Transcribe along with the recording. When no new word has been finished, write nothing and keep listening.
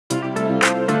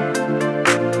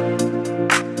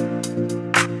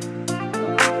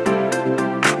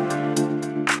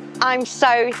I'm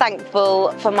so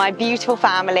thankful for my beautiful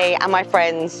family and my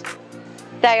friends.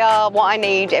 They are what I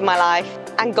need in my life,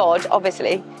 and God,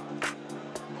 obviously.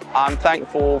 I'm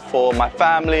thankful for my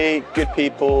family, good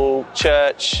people,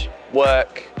 church,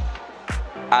 work,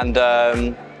 and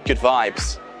good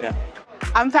vibes. Yeah.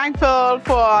 I'm thankful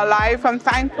for life. I'm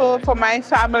thankful for my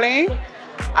family.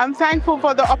 I'm thankful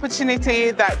for the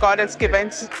opportunity that God has given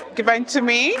to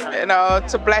me,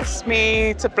 to bless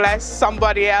me, to bless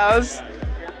somebody else.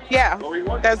 Yeah,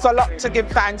 there's a lot to give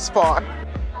thanks for.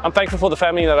 I'm thankful for the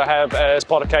family that I have as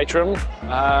part of Caterham.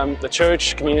 The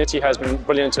church community has been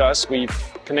brilliant to us. We've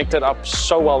connected up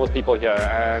so well with people here,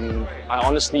 and I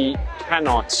honestly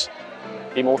cannot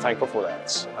be more thankful for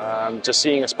that. Just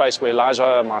seeing a space where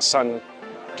Elijah, my son,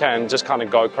 can just kind of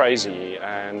go crazy,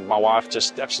 and my wife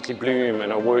just absolutely bloom in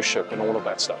her worship and all of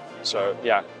that stuff. So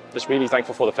yeah, just really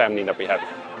thankful for the family that we have.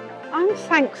 I'm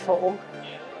thankful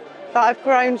that I've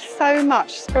grown so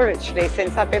much spiritually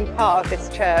since I've been part of this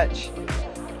church.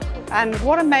 And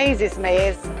what amazes me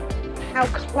is how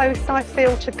close I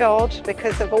feel to God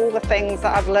because of all the things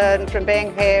that I've learned from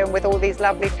being here and with all these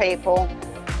lovely people.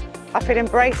 I feel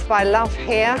embraced by love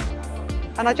here,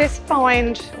 and I just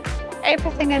find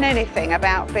everything and anything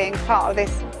about being part of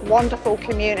this wonderful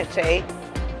community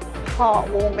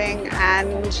heartwarming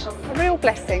and a real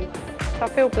blessing. So I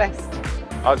feel blessed.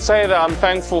 I'd say that I'm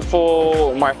thankful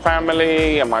for my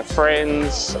family and my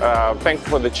friends,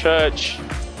 thankful for the church,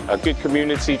 a good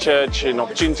community church, an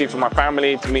opportunity for my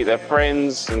family to meet their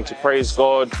friends and to praise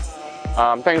God.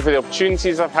 Thankful for the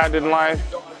opportunities I've had in life.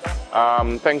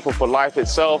 Thankful for life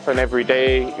itself and every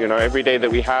day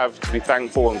that we have to be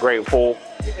thankful and grateful.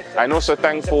 And also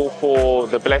thankful for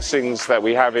the blessings that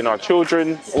we have in our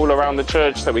children all around the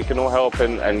church that we can all help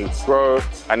and grow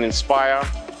and inspire.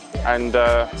 And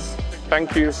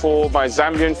thank you for my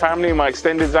Zambian family, my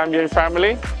extended Zambian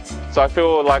family. So I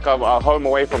feel like I'm home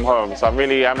away from home. So I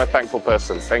really am a thankful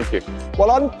person. Thank you.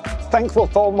 Well, I'm thankful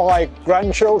for my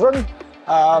grandchildren,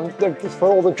 for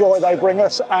all the joy they bring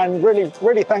us, and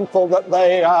really thankful that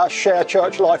they share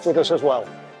church life with us as well.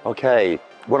 Okay,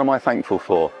 what am I thankful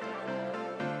for?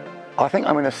 I think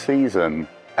I'm in a season,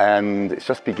 and it's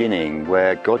just beginning,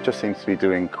 where God just seems to be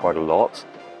doing quite a lot.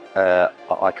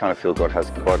 I kind of feel God has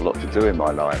quite a lot to do in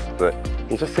my life, but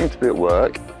He just seems to be at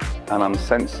work, and I'm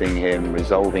sensing Him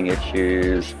resolving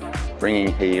issues,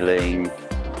 bringing healing,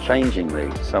 changing me.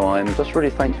 So I'm just really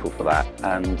thankful for that,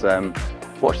 and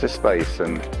watch this space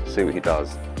and see what He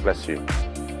does. Bless you.